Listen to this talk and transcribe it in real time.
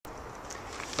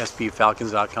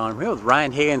SPUFalcons.com. We're here with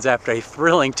Ryan Higgins after a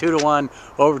thrilling 2-1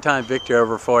 overtime victory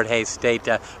over Fort Hays State.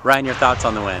 Ryan, your thoughts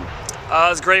on the win? It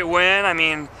was a great win. I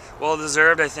mean, well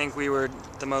deserved. I think we were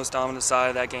the most dominant side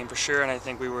of that game for sure, and I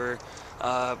think we were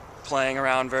playing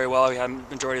around very well. We had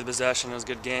majority of the possession. It was a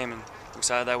good game, and I'm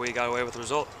excited that we got away with the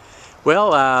result.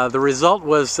 Well, the result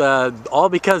was all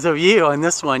because of you in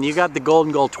this one. You got the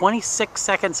golden goal, 26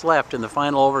 seconds left in the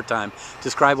final overtime.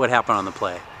 Describe what happened on the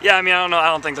play. Yeah, I mean, I don't know. I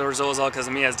don't think the result was all because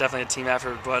of me. It's definitely a team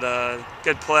effort, but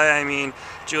good play. I mean,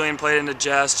 Julian played into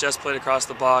Jess played across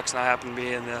the box, and I happened to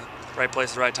be in the right place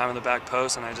at the right time in the back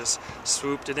post, and I just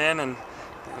swooped it in, and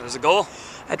it was a goal.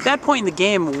 At that point in the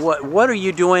game, what are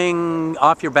you doing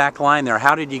off your back line there?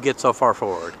 How did you get so far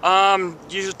forward?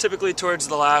 Usually, typically towards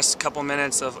the last couple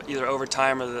minutes of either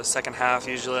overtime or the second half,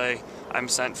 usually I'm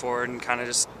sent forward and kind of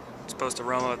just supposed to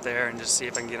roam out there and just see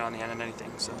if I can get on the end of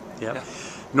anything. So, yep. Yeah.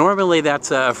 Normally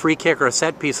that's a free kick or a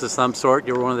set piece of some sort.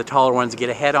 You're one of the taller ones to get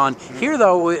ahead on. Mm-hmm. Here,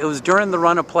 though, it was during the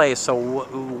run of play. So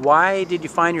why did you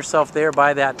find yourself there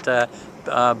by that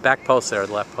back post there,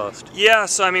 the left post? Yeah,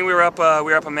 so I mean we were up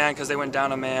a man because they went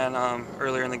down a man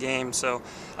earlier in the game. So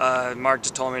Mark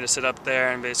just told me to sit up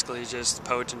there and basically just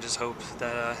poach and just hope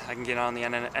that I can get on the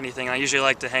end of anything. I usually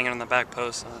like to hang it on the back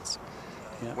post, so that's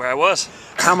where I was.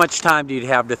 How much time do you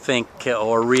have to think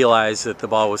or realize that the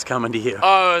ball was coming to you?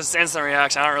 Oh, it was instant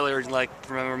reaction. I don't really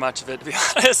remember much of it, to be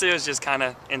honest. It was just kind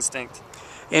of instinct.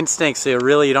 Instinct, so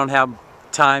really you don't have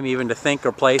time even to think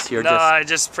or place? I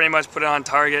just pretty much put it on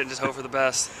target and just hope for the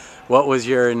best. What was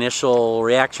your initial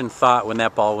reaction thought when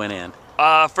that ball went in?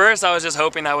 First I was just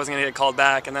hoping that I wasn't going to get called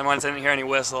back, and then once I didn't hear any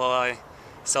whistle, I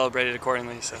celebrated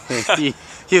accordingly. So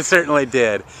you certainly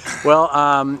did. Well,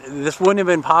 this wouldn't have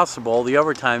been possible, the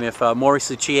overtime, if Maurice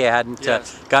Lucia hadn't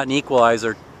gotten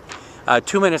equalizer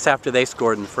 2 minutes after they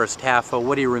scored in the first half.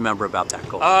 What do you remember about that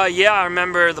goal? Yeah, I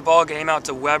remember the ball came out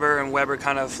to Weber, and Weber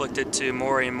kind of flicked it to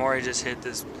Maury, and Maury just hit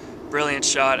this brilliant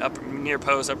shot up near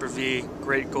post, upper V,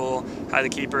 great goal. Had the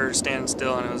keeper standing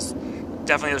still, and it was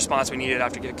definitely the response we needed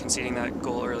after conceding that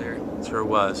goal earlier. Sure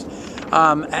was.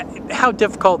 How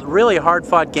difficult, really a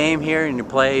hard-fought game here, and you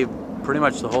play pretty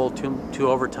much the whole two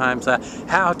overtimes.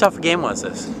 How tough a game was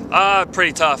this?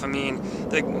 Pretty tough. I mean,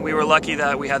 we were lucky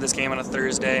that we had this game on a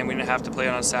Thursday and we didn't have to play it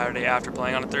on a Saturday after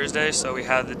playing on a Thursday, so we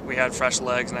had fresh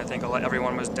legs, and I think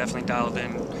everyone was definitely dialed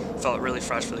in, felt really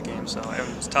fresh for the game, so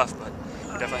it was tough, but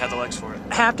definitely had the legs for it.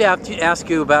 I have to ask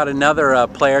you about another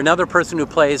player, another person who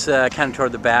plays kind of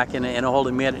toward the back in a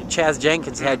holding mid. Chaz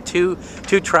Jenkins had two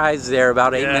tries there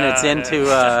about 8 minutes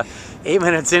into 8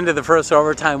 minutes into the first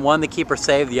overtime. One the keeper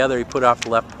saved, the other he put off the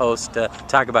left post.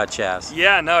 Talk about Chaz.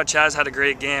 Yeah, no, Chaz had a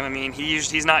great game. I mean,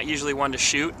 he's not usually one to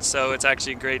shoot, so it's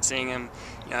actually great seeing him,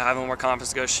 having more confidence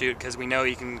to go shoot, because we know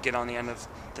he can get on the end of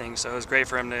things. So it was great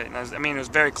for him to. I mean, it was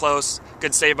very close.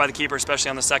 Good save by the keeper, especially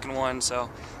on the second one. So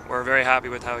we're very happy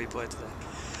with how he played today.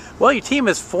 Well, your team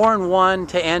is 4-1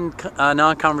 to end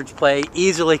non-conference play.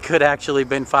 Easily could actually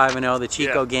been 5-0. The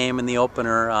Chico game in the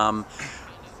opener.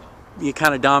 You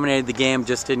kind of dominated the game,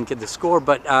 just didn't get the score,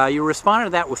 but you responded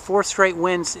to that with 4 straight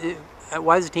wins.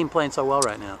 Why is the team playing so well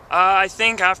right now? I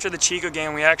think after the Chico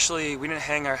game, we didn't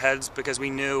hang our heads because we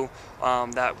knew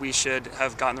that we should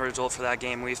have gotten the result for that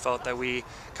game. We felt that we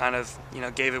kind of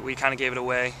gave it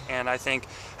away, and I think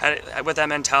with that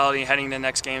mentality heading into the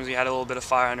next games, we had a little bit of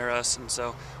fire under us, and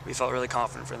so we felt really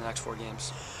confident for the next 4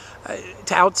 games.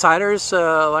 To outsiders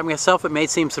like myself, it may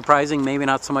seem surprising, maybe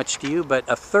not so much to you, but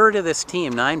a third of this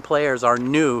team, 9 players, are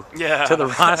new to the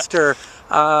roster,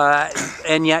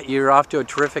 and yet you're off to a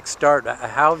terrific start.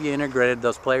 How have you integrated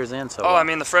those players in so well? I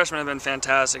mean, the freshmen have been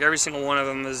fantastic. Every single one of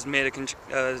them has made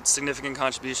a significant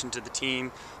contribution to the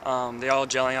team. They all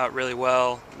gelling out really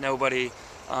well.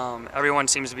 Everyone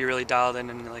seems to be really dialed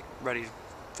in and ready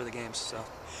for the games. So.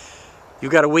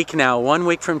 You've got a week now, 1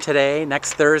 week from today,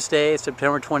 next Thursday,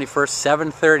 September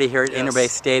 21st, 7:30 here at Interbay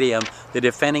Stadium. The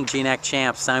defending GNAC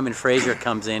champ, Simon Fraser,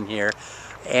 comes in here.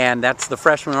 And that's the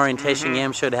freshman orientation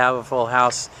game, should have a full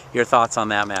house. Your thoughts on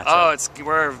that matchup?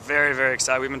 We're very, very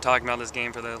excited. We've been talking about this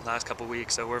game for the last couple of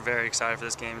weeks, so we're very excited for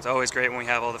this game. It's always great when we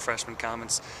have all the freshmen come.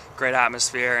 It's a great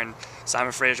atmosphere, and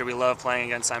Simon Fraser, we love playing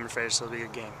against Simon Fraser, so it'll be a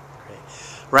good game. Great.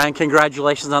 Ryan,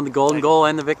 congratulations on the golden goal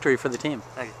and the victory for the team.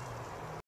 Thank you.